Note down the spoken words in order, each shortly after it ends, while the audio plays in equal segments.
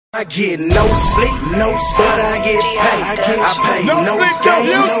I get no sleep, no but I get paid. I pay no games, no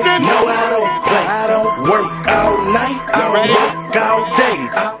I don't play. I don't work all night, I work all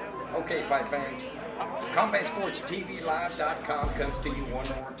day. Okay, fight fans, CombatSportsTVLive.com comes to you one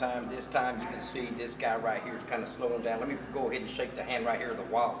more time. This time you can see this guy right here is kind of slowing down. Let me go ahead and shake the hand right here of the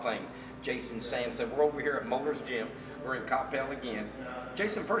wild thing, Jason Sampson. We're over here at Motor's Gym. We're in Coppell again.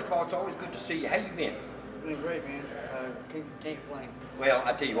 Jason, first of all, it's always good to see you. How you been? Doing great, man. Can't complain. Well,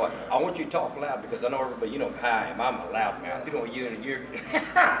 I tell you what, I want you to talk loud because I know everybody, you know, hi, I'm a loud mouth. You know, you're,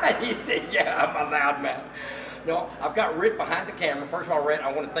 he said, yeah, I'm a loud mouth. No, I've got Rhett behind the camera. First of all, Rhett,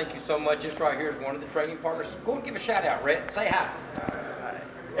 I want to thank you so much. This right here is one of the training partners. Go and give a shout out, Rhett. Say hi.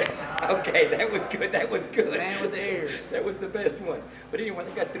 Okay, that was good. That was good. Man with the ears. That was the best one. But anyway,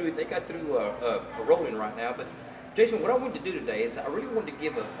 they got through rolling right now. But Jason, what I wanted to do today is I really wanted to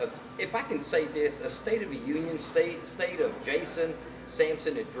give if I can say this, a state of the union, state of Jason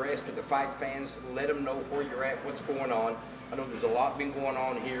Sampson address to the fight fans. Let them know where you're at, what's going on. I know there's a lot been going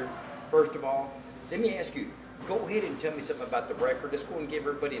on here. First of all, let me ask you, go ahead and tell me something about the record. Let's go and give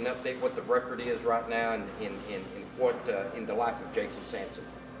everybody an update what the record is right now and in the life of Jason Sampson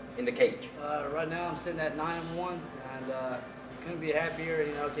in the cage. Right now I'm sitting at 9-1 and couldn't be happier.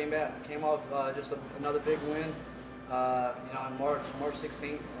 You know, came off just another big win. You know, on March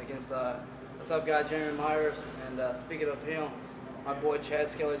 16th against the tough guy Jeremy Myers. And speaking of him, my boy Chad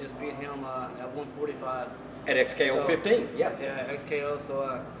Skelly just beat him at 145. At XKO 15, yeah. Yeah, XKO.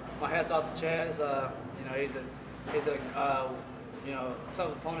 So my hats off to Chaz. You know, he's a you know,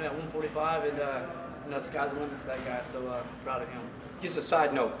 tough opponent at 145, and you know, sky's the limit for that guy. So proud of him. Just a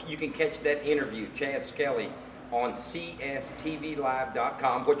side note, you can catch that interview, Chaz Skelly, on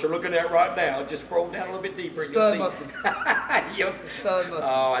CSTVLive.com. What you're looking at right now, just scroll down a little bit deeper. Stud you'll muffin. See. Yes. Stud muffin.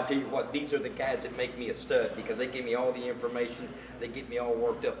 Oh, I tell you what, these are the guys that make me a stud because they give me all the information. They get me all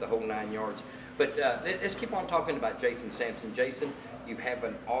worked up the whole 9 yards. But let's keep on talking about Jason Sampson. Jason, you have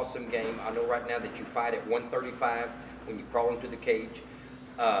an awesome game. I know right now that you fight at 135 when you crawl into the cage.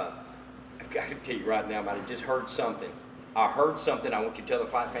 I've got to tell you right now, I just heard something. I heard something. I want you to tell the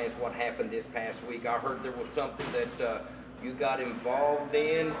fight fans what happened this past week. I heard there was something that you got involved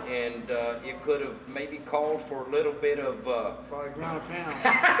in, and it could have maybe called for a little bit of... Probably ground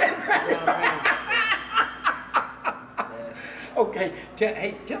and pound. Okay,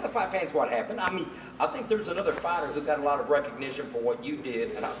 tell the fight fans what happened. I mean, I think there's another fighter who got a lot of recognition for what you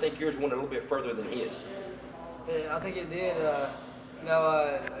did, and I think yours went a little bit further than his. Yeah, I think it did. You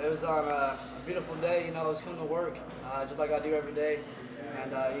know, it was on a beautiful day. You know, I was coming to work just like I do every day,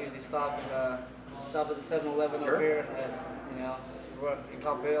 and I usually stop at the 7-Eleven Sure. up here at, you know, in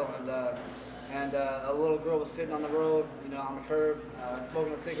Coppell, and a little girl was sitting on the road, you know, on the curb,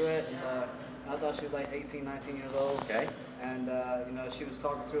 smoking a cigarette, and I thought she was like 18, 19 years old. Okay. And you know, she was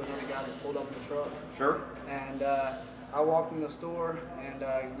talking to another guy that pulled up in the truck. Sure. And I walked in the store and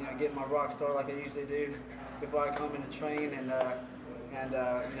you know, get my rock star like I usually do before I come in to train and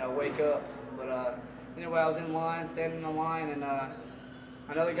you know, wake up. But anyway, I was in line, standing in line, and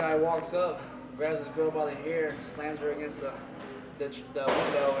another guy walks up, grabs this girl by the hair, slams her against the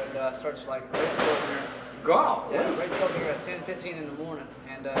window, and starts like rape choking her. God. Yeah, rape choking her at 10:15 in the morning,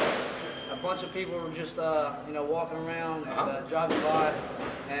 and a bunch of people were just you know, walking around and driving by,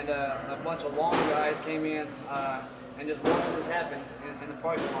 and a bunch of long guys came in and just watching this happen in the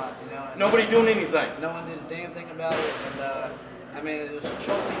parking lot. You know. Nobody doing anything. No one did a damn thing about it, and I mean, it was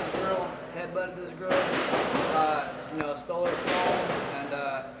choking this girl, headbutted this girl, you know, stole her phone, and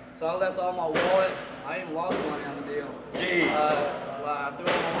so I left all my wallet. I even lost money on the deal. Gee. I threw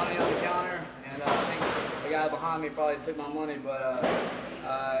all my money on the counter, and I think the guy behind me probably took my money, but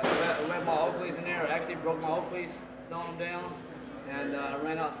I left my Oakleys in there. I actually broke my Oakleys, throwing them down, and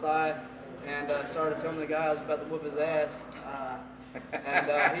ran outside and started telling the guy I was about to whip his ass.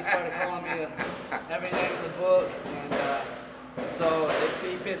 And he started calling me every name in the book, and so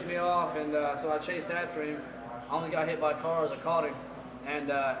he pissed me off, and so I chased after him. I only got hit by cars. I caught him,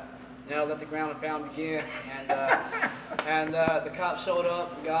 and you know, let the ground and pound begin, and the cops showed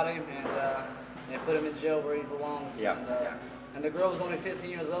up and got him, and they put him in jail where he belongs. Yeah. And the girl was only 15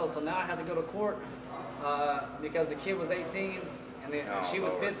 years old, so now I had to go to court because the kid was 18 and she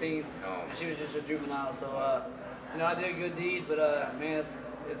was 15, and she was just a juvenile. So you know, I did a good deed, but man,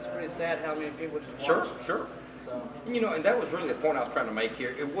 it's pretty sad how many people just watch. Sure. So, you know, and that was really the point I was trying to make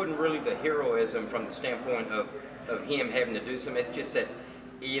here. It wasn't really the heroism from the standpoint of him having to do something. It's just that,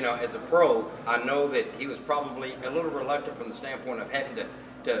 you know, as a pro, I know that he was probably a little reluctant from the standpoint of having to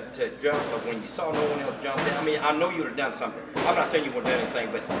jump, but when you saw no one else jump in, I mean, I know you would have done something. I'm not saying you would have done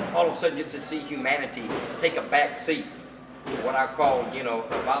anything, but all of a sudden just to see humanity take a back seat what I call, you know,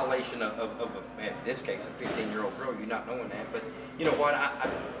 a violation of in this case, a 15-year-old girl. You're not knowing that, but you know what?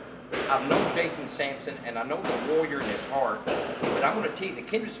 I've known Jason Sampson, and I know the warrior in his heart. But I'm going to tell you, the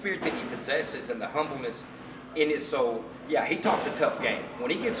kindred spirit that he possesses and the humbleness in his soul. Yeah, he talks a tough game.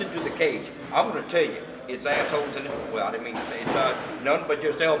 When he gets into the cage, I'm going to tell you, it's assholes and well, I didn't mean to say it's none but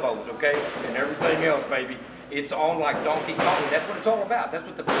just elbows, okay, and everything else, baby. It's on like Donkey Kong. That's what it's all about. That's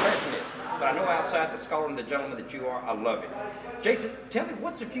what the profession is. But I know outside the scholar and the gentleman that you are, I love it. Jason, tell me,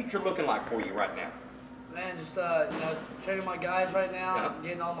 what's the future looking like for you right now? Man, just you know, training my guys right now,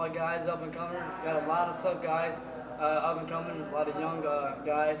 getting all my guys up and coming. Got a lot of tough guys up and coming, a lot of young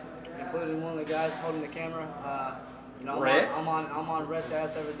guys, including one of the guys holding the camera. You know, I'm on Rhett's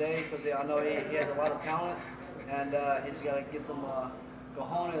ass every day because I know he has a lot of talent, and he just got to get some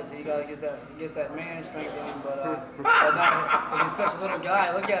cojones. He got to get that man strength in him. But no, he's such a little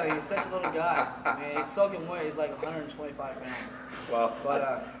guy. Look at him, he's such a little guy. I mean, he's soaking weight. He's like 125 pounds. Well,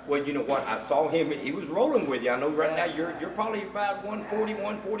 well, you know what? I saw him. He was rolling with you. I know right now you're probably about 140,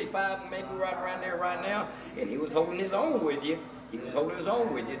 145, maybe right around there right now. And he was holding his own with you. He was holding his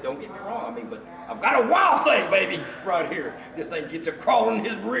own with you. Don't get me wrong. I mean, but I've got a wild thing, baby, right here. This thing gets a crawl in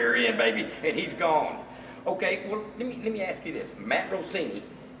his rear end, baby, and he's gone. Okay. Well, let me ask you this. Matt Rossini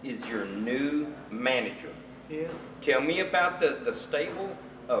is your new manager. He is. Tell me about the stable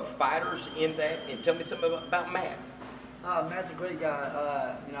of fighters in that, and tell me something about Matt. Matt's a great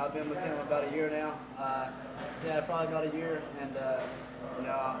guy. You know, I've been with him about a year now. Yeah, probably about a year, and you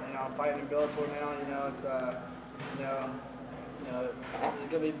know, I'm fighting in Bellator now. You know, it's there's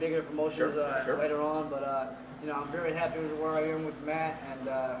gonna be bigger promotions later on, but you know, I'm very happy with where I am with Matt, and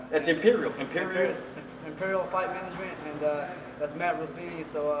that's Imperial Fight Management, and that's Matt Rossini.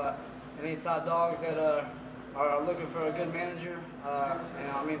 So any top dogs that are looking for a good manager,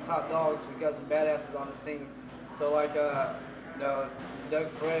 and I mean top dogs, we've got some badasses on this team. So like you know, Doug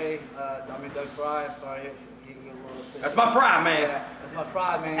Fry, sorry, he can get a little sick. That's my pride, man. Yeah, that's my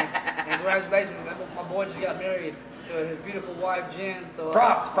pride, man. And congratulations, my boy just got married to his beautiful wife, Jen. So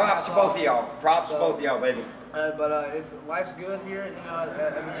props to both of y'all. Props to both of y'all, baby. But life's good here, you know,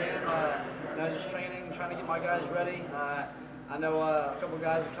 at the gym. You know, just training, trying to get my guys ready. I know a couple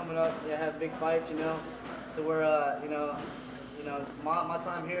guys are coming up. They have big fights, you know, to where you know, my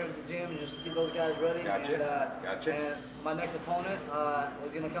time here at the gym is just get those guys ready. Gotcha. And my next opponent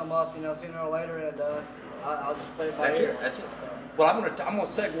is gonna come up, you know, sooner or later, and I'll just play it by ear. That's it. Well, I'm gonna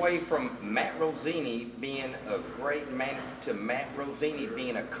segue from Matt Rossini being a great manager to Matt Rossini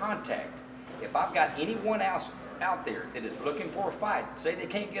being a contact. If I've got anyone else out there that is looking for a fight, say they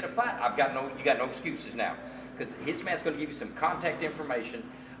can't get a fight, you got no excuses now, because his man's gonna give you some contact information.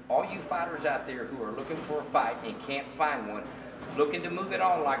 All you fighters out there who are looking for a fight and can't find one, looking to move it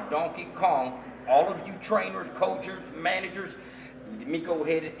on like Donkey Kong, all of you trainers, coaches, managers, let me go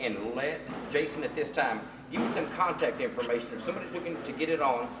ahead and let Jason at this time give me some contact information. If somebody's looking to get it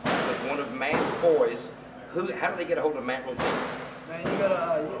on with one of Matt's boys, how do they get a hold of Matt Rossini? Man, you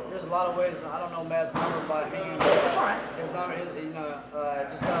gotta. There's a lot of ways. I don't know Matt's number by hand. That's all right. His number, you know,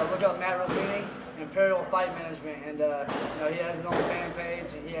 just look up Matt Rossini, Imperial Fight Management, and you know, he has his own fan page.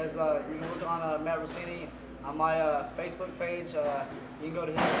 He has. You can look on Matt Rossini on my Facebook page. You can go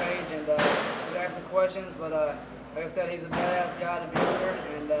to his page and ask some questions. But like I said, he's a badass guy to be here,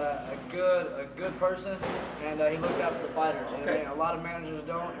 and a good person, and he looks out for the fighters. Okay. And a lot of managers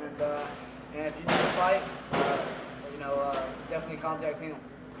don't, and if you need to fight, you know, definitely contact him.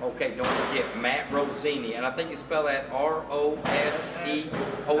 Okay, don't forget Matt Rossini, and I think you spell that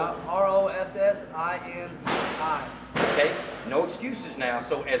R-O-S-E-O. R-O-S-S-I-N-I. Okay, no excuses now.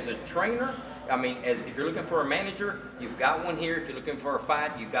 So as a trainer, I mean, if you're looking for a manager, you've got one here. If you're looking for a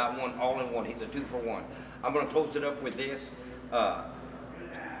fight, you've got one all in one. He's a 2-for-1. I'm going to close it up with this.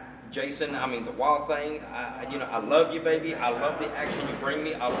 Jason, I mean, the wild thing, you know, I love you, baby. I love the action you bring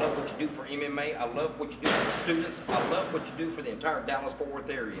me. I love what you do for MMA. I love what you do for the students. I love what you do for the entire Dallas-Fort Worth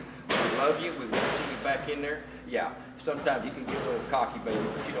area. We love you. We want to see you back in there. Yeah, sometimes you can get a little cocky, baby,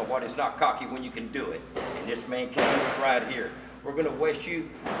 but you know what? It's not cocky when you can do it. And this man can do it right here. We're going to wish you,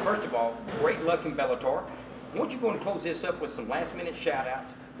 first of all, great luck in Bellator. I want you to go and close this up with some last-minute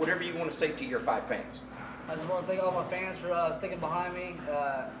shout-outs, whatever you want to say to your fight fans. I just want to thank all my fans for sticking behind me,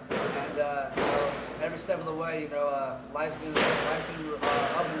 and you know, every step of the way. You know, life's been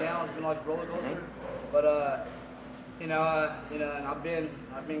up and down. It's been like a roller coaster, but you know, and I've been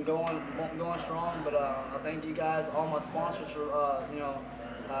going strong. But I thank you guys, all my sponsors for you know,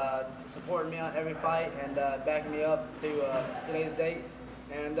 supporting me on every fight and backing me up to today's date.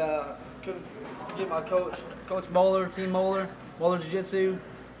 And to get my Coach Moeller, Team Moeller Jiu-Jitsu.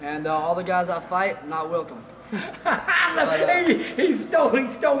 And all the guys I fight, not welcome. He stole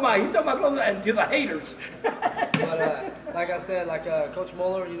my clothes and to the haters. But like I said, like Coach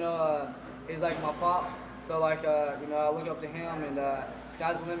Mueller, you know, he's like my pops. So like you know, I look up to him, and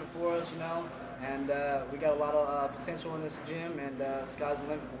sky's the limit for us, you know. And we got a lot of potential in this gym, and sky's the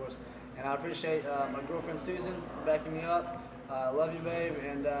limit for us. And I appreciate my girlfriend Susan for backing me up. Love you, babe,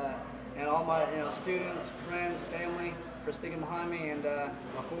 and all my students, friends, family for sticking behind me, and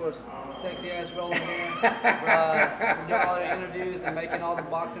of course, sexy ass Roland here for doing all the interviews and making all the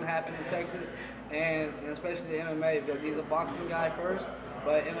boxing happen in Texas, and especially the MMA, because he's a boxing guy first,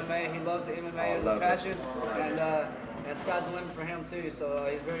 but MMA, he loves the MMA as a passion, and sky's the limit for him too. So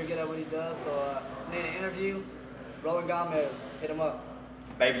he's very good at what he does. So need an interview, Roland Gomez, hit him up.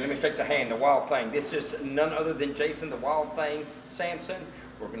 Baby, let me shake the hand, the Wild Thing. This is none other than Jason, the Wild Thing Sampson.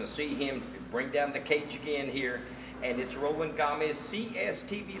 We're going to see him bring down the cage again here. And it's Roland Gomez,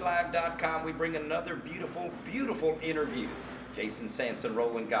 CSTVlive.com. We bring another beautiful, beautiful interview. Jason Sampson,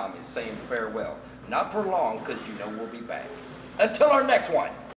 Roland Gomez saying farewell. Not for long, because you know we'll be back. Until our next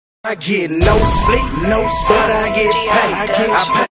one. I get no sleep, no sweat, I get paid. I pay.